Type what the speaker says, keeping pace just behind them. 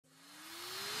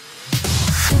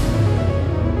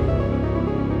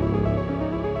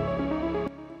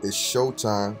It's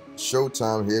showtime.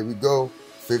 Showtime. Here we go.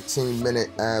 15-minute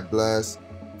ab blast.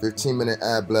 15-minute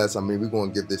ab blast. I mean, we're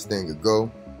going to give this thing a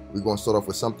go. We're going to start off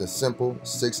with something simple.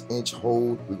 6-inch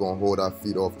hold. We're going to hold our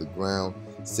feet off the ground.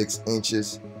 6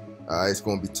 inches. It's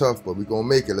going to be tough, but we're going to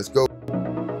make it. Let's go.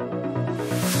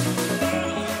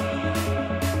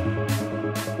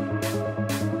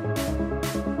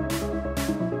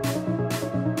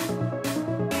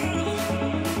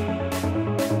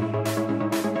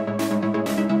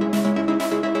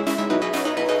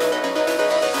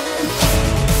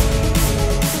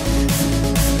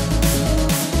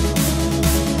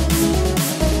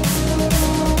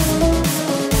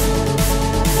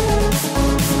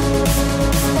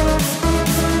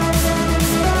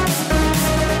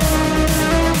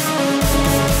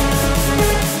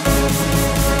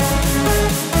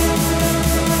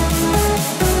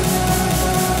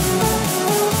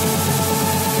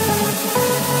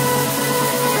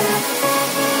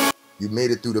 You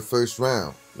made it through the first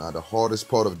round. Now the hardest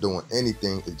part of doing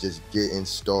anything is just getting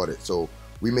started. So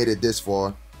we made it this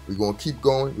far. We're gonna keep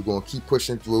going. We're gonna keep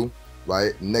pushing through,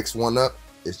 right? Next one up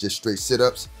is just straight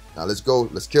sit-ups. Now let's go,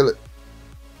 let's kill it.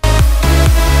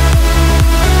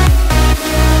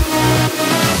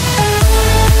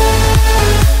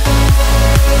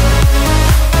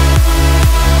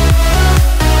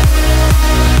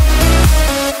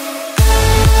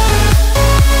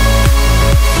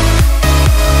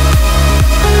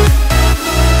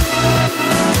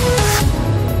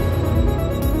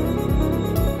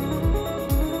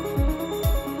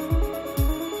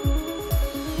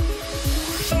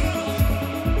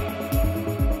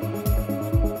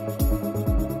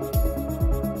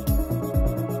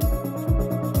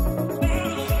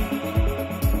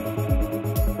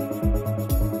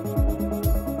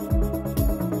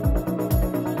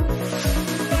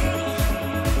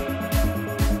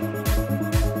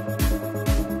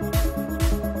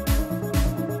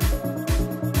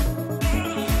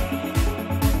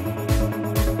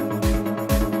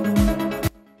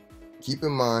 Keep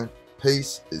in mind,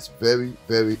 pace is very,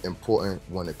 very important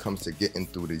when it comes to getting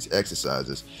through these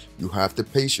exercises. You have to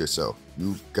pace yourself.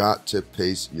 You've got to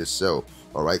pace yourself.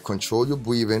 All right, control your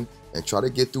breathing and try to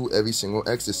get through every single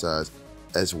exercise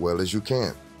as well as you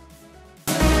can.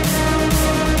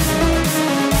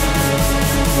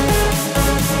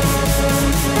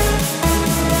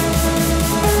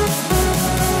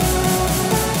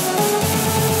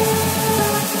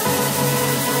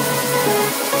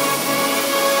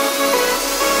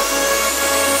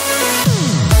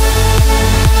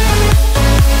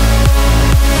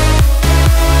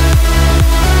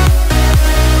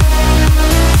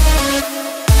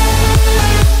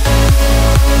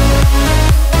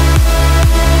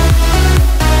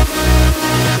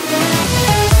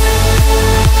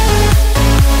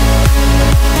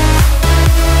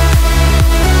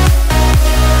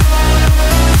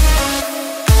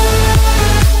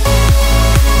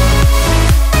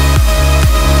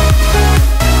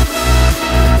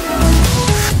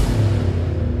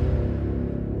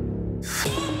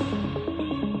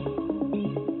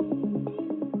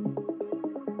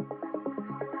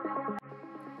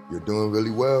 You're doing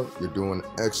really well. You're doing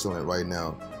excellent right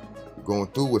now. You're going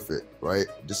through with it, right?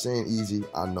 This ain't easy.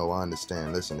 I know, I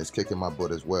understand. Listen, it's kicking my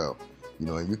butt as well. You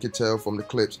know, and you can tell from the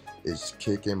clips, it's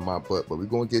kicking my butt, but we're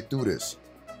going to get through this.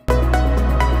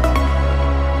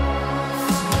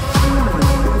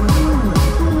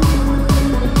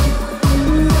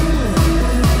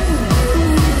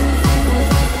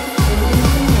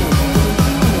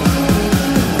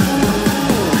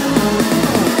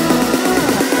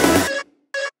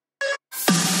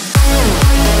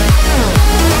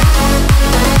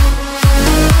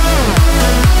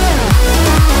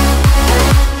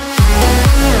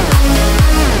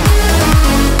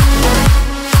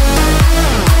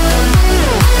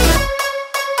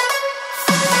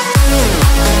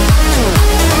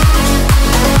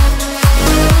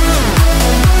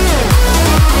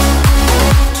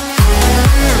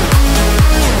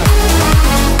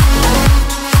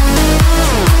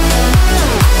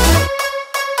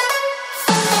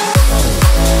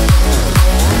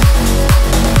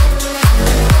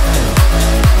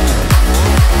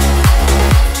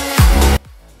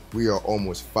 We are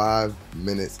almost 5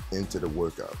 minutes into the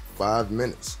workout. 5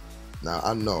 minutes. Now,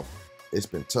 I know it's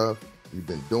been tough. You've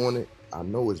been doing it. I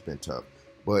know it's been tough,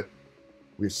 but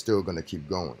we're still going to keep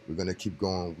going. We're going to keep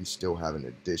going. We still have an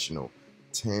additional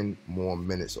 10 more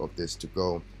minutes of this to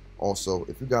go. Also,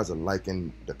 if you guys are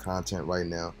liking the content right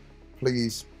now,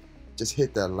 please just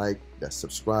hit that like, that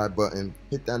subscribe button,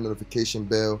 hit that notification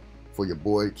bell for your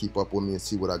boy. Keep up with me and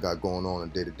see what I got going on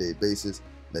a day-to-day basis.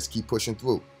 Let's keep pushing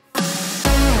through.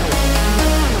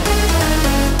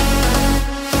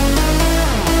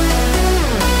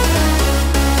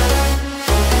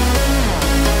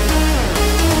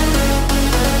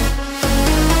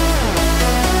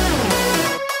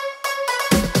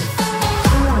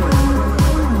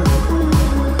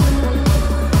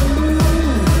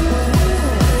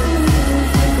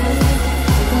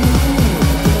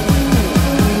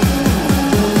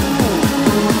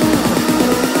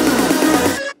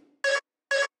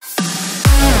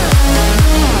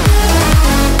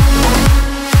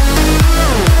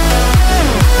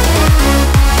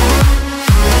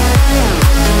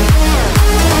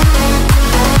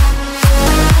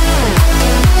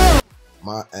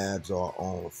 my abs are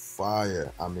on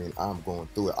fire. I mean, I'm going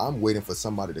through it. I'm waiting for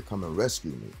somebody to come and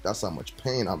rescue me. That's how much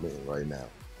pain I'm in right now.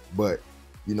 But,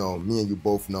 you know, me and you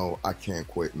both know I can't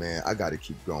quit, man. I got to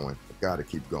keep going. I got to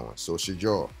keep going. So should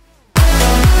y'all.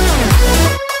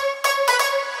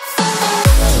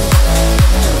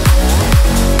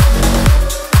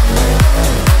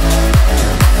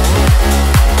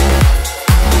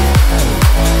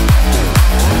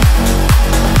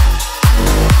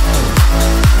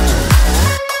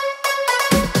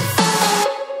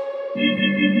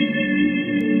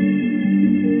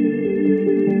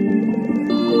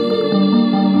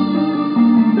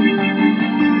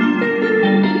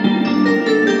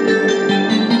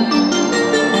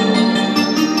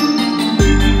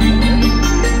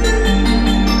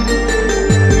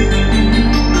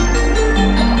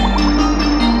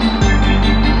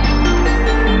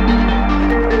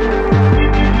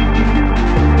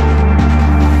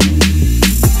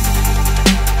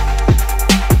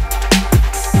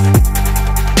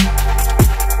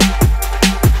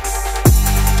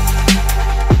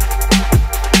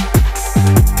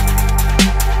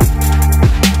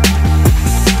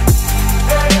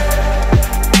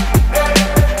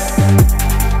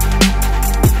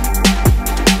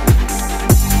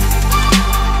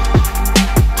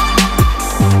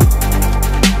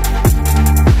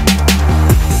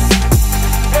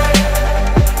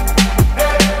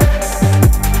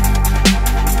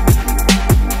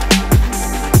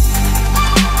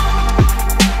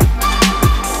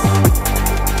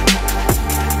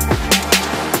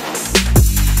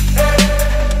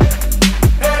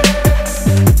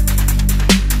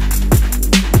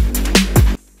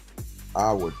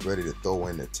 I was ready to throw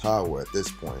in the towel at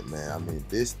this point, man. I mean,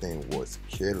 this thing was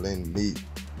killing me.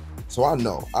 So I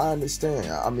know, I understand.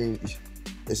 I mean,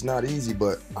 it's not easy,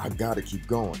 but I gotta keep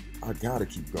going. I gotta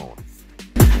keep going.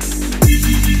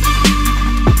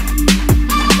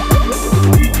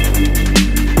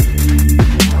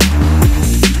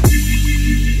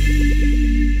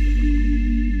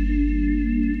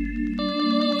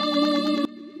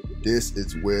 This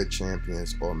is where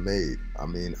champions are made. I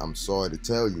mean, I'm sorry to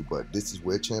tell you, but this is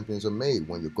where champions are made.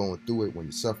 When you're going through it, when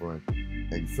you're suffering,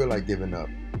 and you feel like giving up.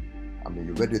 I mean,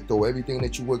 you're ready to throw everything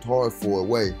that you worked hard for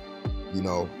away, you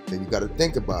know, then you got to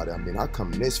think about it. I mean, I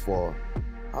come this far,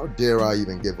 how dare I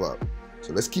even give up?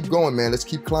 So let's keep going, man. Let's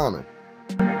keep climbing.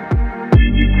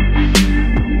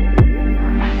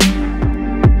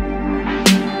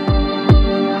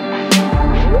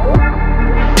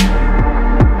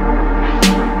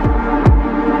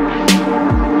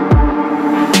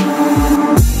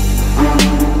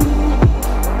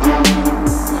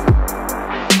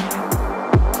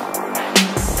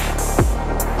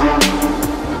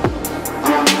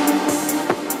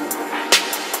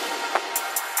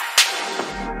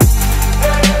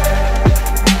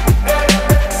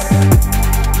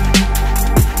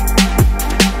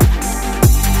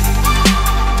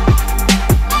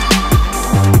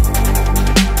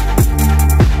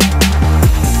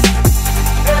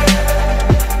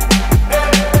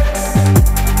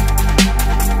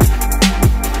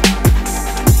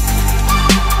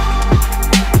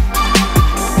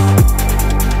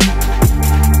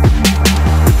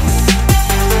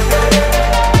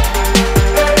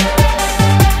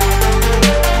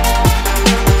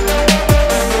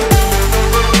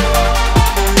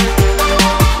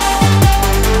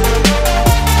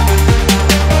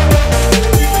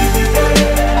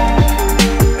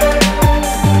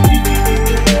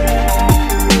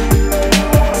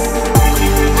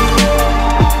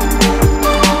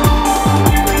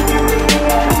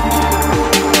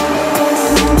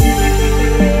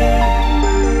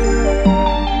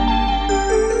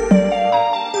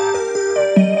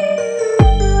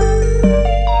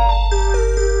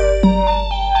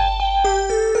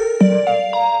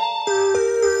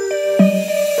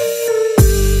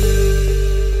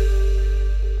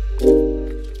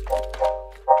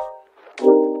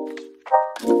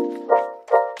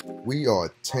 We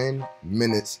are 10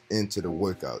 minutes into the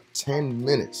workout. 10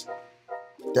 minutes.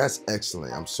 That's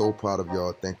excellent. I'm so proud of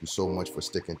y'all. Thank you so much for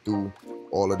sticking through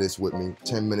all of this with me.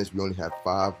 10 minutes. We only have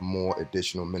 5 more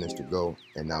additional minutes to go,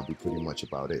 and that'll be pretty much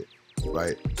about it.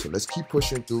 Right? So let's keep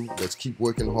pushing through. Let's keep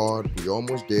working hard. We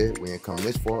almost there. We ain't come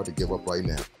this far to give up right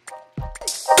now.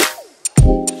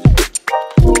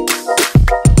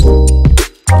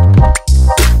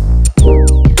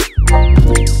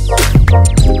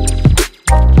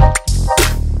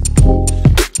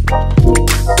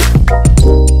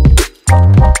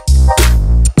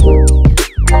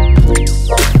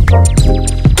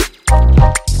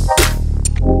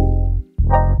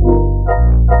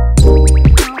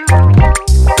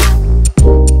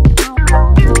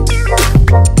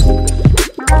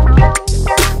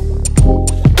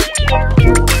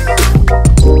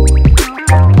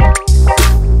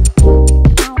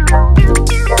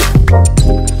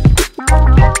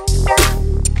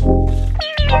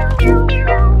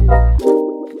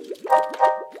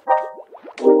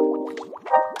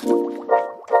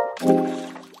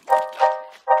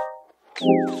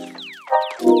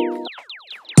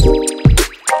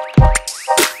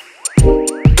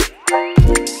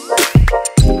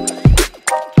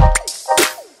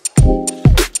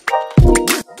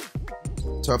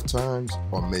 tough times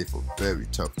are made for very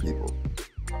tough people.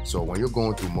 So when you're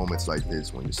going through moments like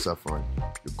this, when you're suffering,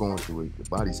 you're going through it, your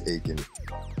body's aching,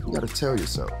 you gotta tell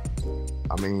yourself,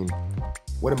 I mean,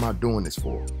 what am I doing this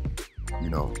for? You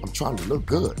know, I'm trying to look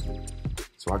good,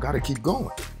 so I gotta keep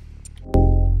going.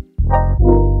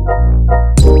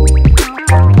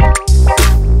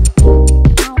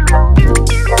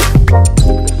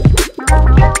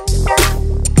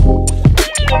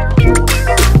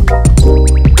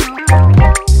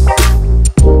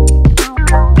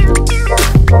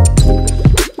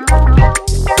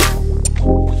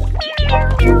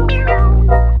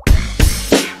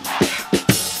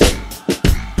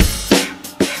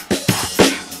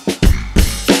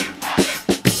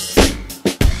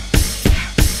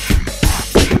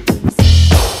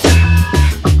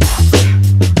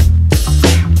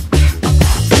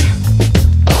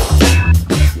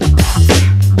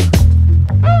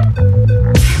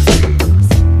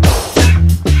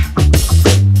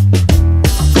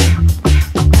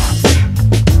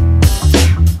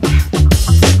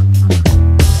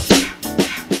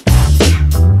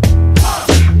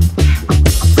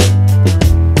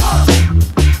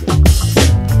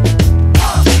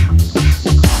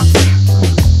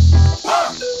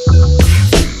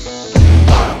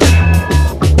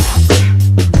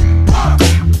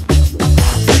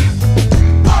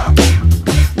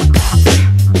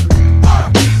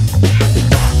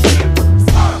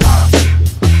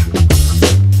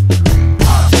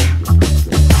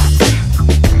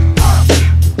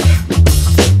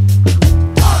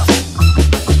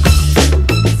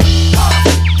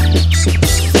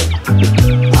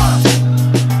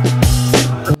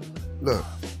 Look,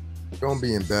 don't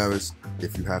be embarrassed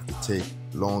if you have to take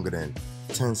longer than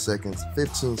 10 seconds,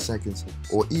 15 seconds,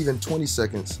 or even 20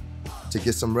 seconds to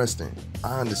get some rest in.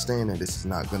 I understand that this is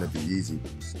not going to be easy.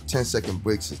 10-second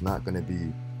breaks is not going to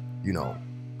be, you know,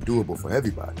 doable for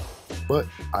everybody. But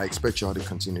I expect y'all to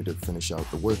continue to finish out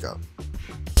the workout.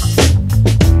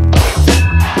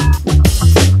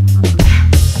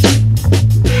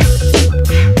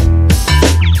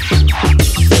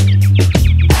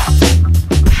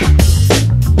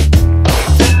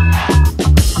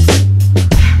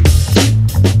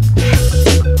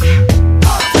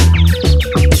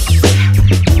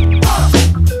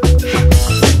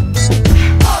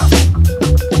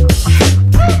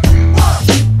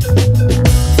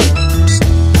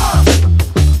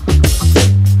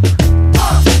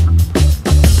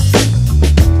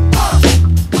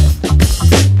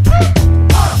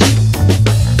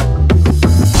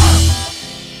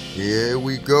 Here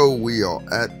we go. We are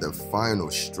at the final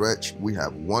stretch. We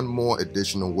have one more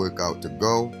additional workout to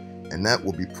go, and that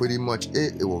will be pretty much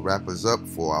it. It will wrap us up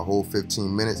for our whole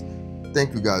 15 minutes.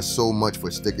 Thank you guys so much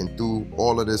for sticking through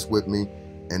all of this with me.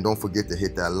 And don't forget to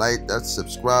hit that like, that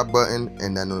subscribe button,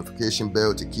 and that notification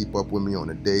bell to keep up with me on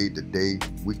a day-to-day,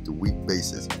 week-to-week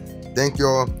basis. Thank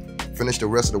y'all. Finish the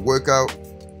rest of the workout.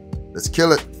 Let's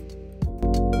kill it.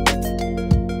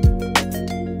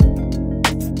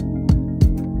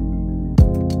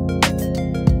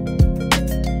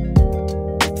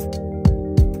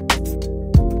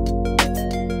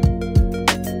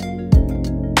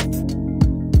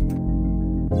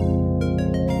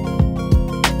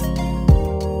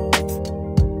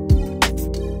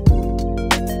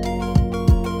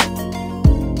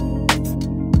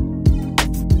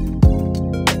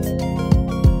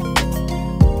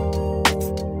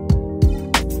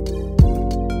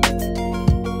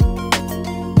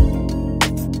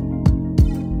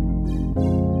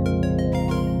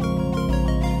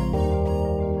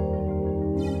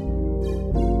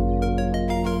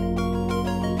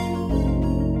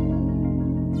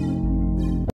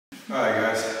 Alright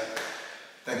guys,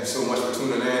 thank you so much for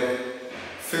tuning in.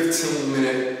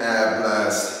 15-minute ab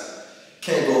blast.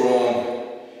 Can't go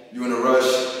wrong. You in a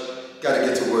rush, gotta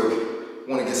get to work.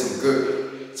 Wanna get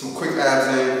some quick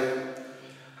abs in.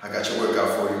 I got your workout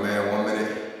for you, man. 1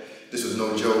 minute. This was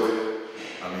no joke.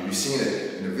 I mean, you've seen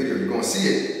it in the video. You're gonna see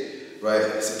it, right?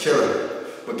 It's a killer.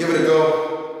 But give it a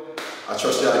go. I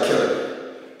trust y'all to kill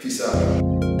it. Peace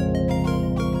out.